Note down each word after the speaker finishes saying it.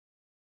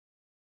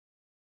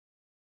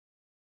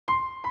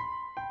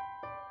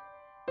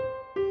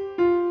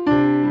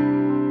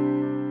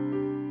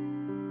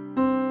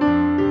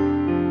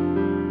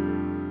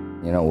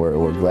You know,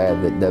 we're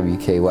glad that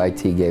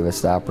WKYT gave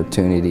us the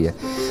opportunity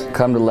to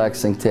come to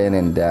Lexington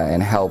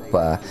and help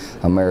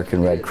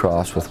American Red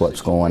Cross with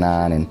what's going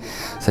on, and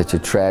such a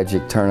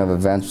tragic turn of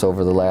events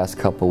over the last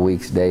couple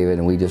weeks, David,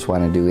 and we just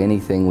want to do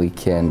anything we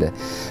can to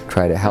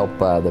try to help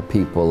the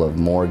people of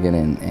Morgan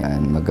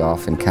and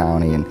Magoffin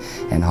County,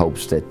 in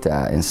hopes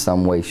that in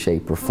some way,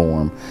 shape, or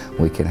form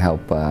we can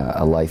help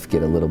a life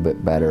get a little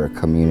bit better, a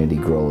community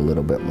grow a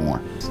little bit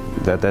more.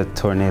 That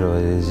tornado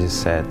is just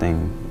a sad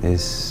thing.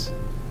 It's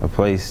a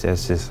place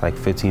that's just like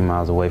 15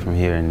 miles away from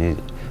here, and it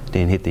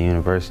didn't hit the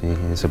university.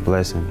 It's a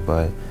blessing,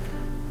 but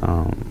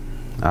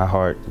our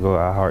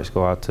hearts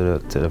go out to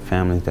the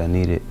families that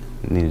need it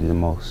the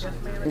most.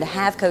 To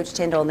have Coach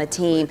Tyndall and the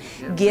team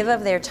give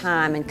of their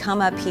time and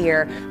come up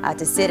here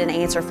to sit and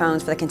answer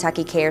phones for the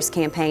Kentucky Cares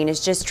campaign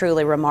is just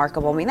truly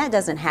remarkable. I mean, that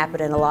doesn't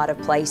happen in a lot of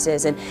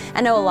places, and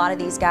I know a lot of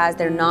these guys,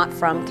 they're not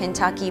from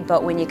Kentucky,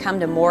 but when you come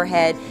to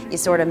Morehead, you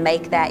sort of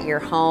make that your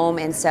home,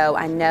 and so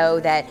I know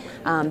that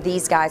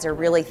these guys are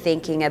really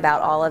thinking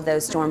about all of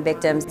those storm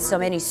victims. So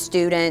many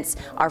students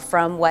are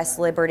from West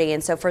Liberty,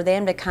 and so for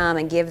them to come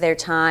and give their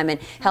time and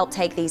help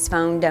take these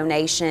phone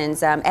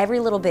donations, every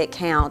little bit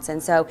counts,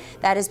 and so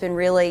that has been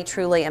really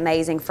truly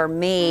amazing for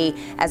me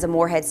as a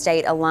Morehead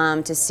State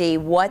alum to see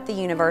what the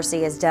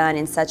university has done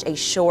in such a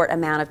short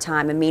amount of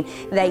time. I mean,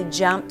 they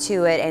jumped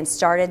to it and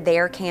started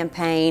their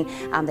campaign.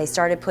 They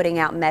started putting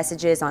out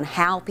messages on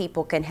how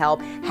people can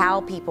help,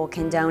 how people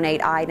can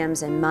donate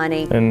items and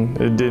money. And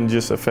it didn't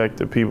just affect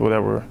the people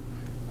that were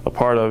a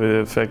part of it,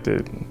 it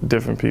affected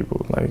different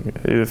people. Like,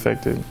 it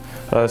affected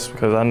us,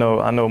 because I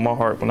know my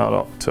heart went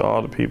out to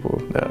all the people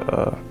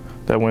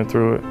that went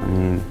through it. I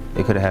mean,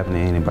 it could have happened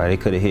to anybody. It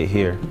could have hit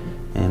here,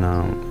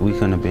 and we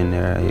couldn't have been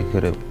there. It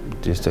could have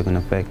just took an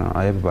effect on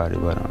everybody,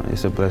 but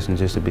it's a blessing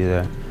just to be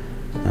there.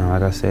 And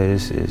like I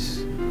said,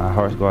 our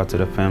hearts go out to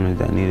the families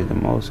that need it the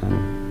most. And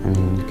I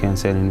mean, you can't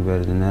say it any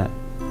better than that.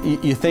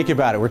 You think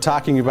about it, we're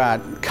talking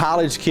about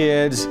college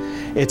kids,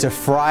 it's a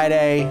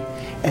Friday,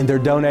 and they're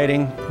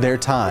donating their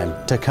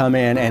time to come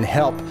in and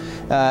help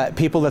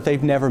people that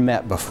they've never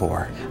met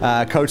before.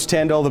 Coach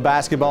Tyndall, the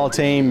basketball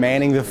team,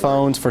 manning the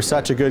phones for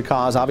such a good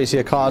cause, obviously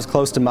a cause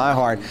close to my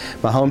heart.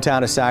 My hometown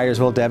of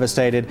Salyersville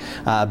devastated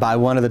by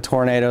one of the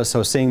tornadoes,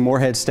 so seeing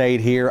Morehead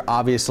State here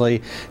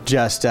obviously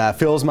just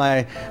fills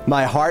my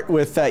heart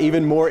with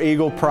even more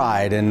Eagle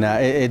pride, and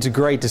it's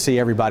great to see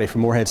everybody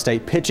from Morehead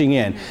State pitching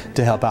in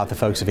to help out the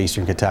folks of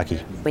Eastern Kentucky.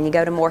 When you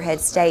go to Morehead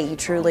State, you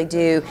truly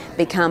do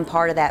become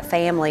part of that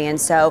family,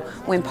 and so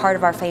when part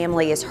of our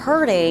family is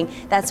hurting,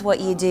 that's what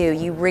you do.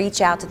 You reach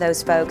out to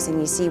those folks and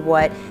you see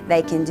what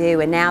they can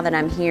do. And now that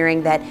I'm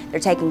hearing that they're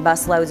taking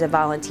busloads of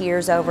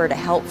volunteers over to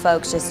help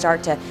folks just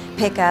start to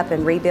pick up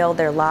and rebuild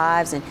their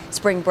lives, and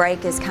spring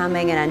break is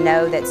coming, and I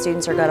know that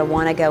students are going to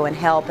want to go and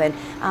help, and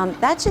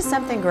that's just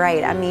something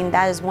great. I mean,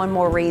 that is one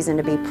more reason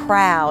to be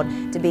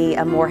proud to be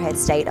a Morehead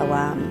State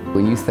alum.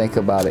 When you think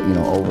about it, you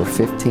know, over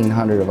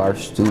 1,500 of our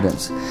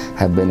students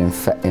have been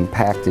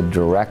impacted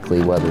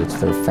directly, whether it's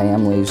their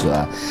families,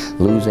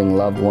 losing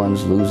loved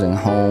ones, losing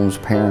homes,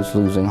 parents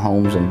losing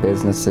homes and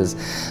businesses,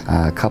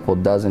 a couple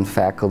dozen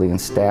faculty and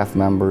staff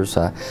members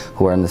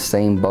who are in the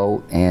same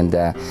boat, and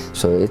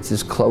so it's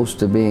as close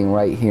to being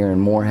right here in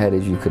Morehead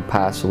as you could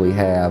possibly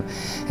have.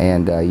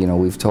 And you know,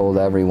 we've told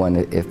everyone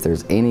that if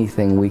there's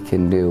anything we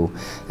can do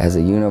as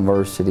a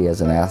university,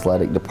 as an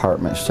athletic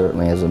department,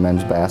 certainly as a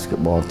men's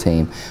basketball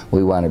team,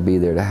 we want to be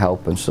there to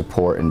help and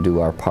support and do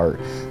our part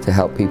to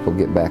help people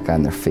get back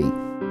on their feet.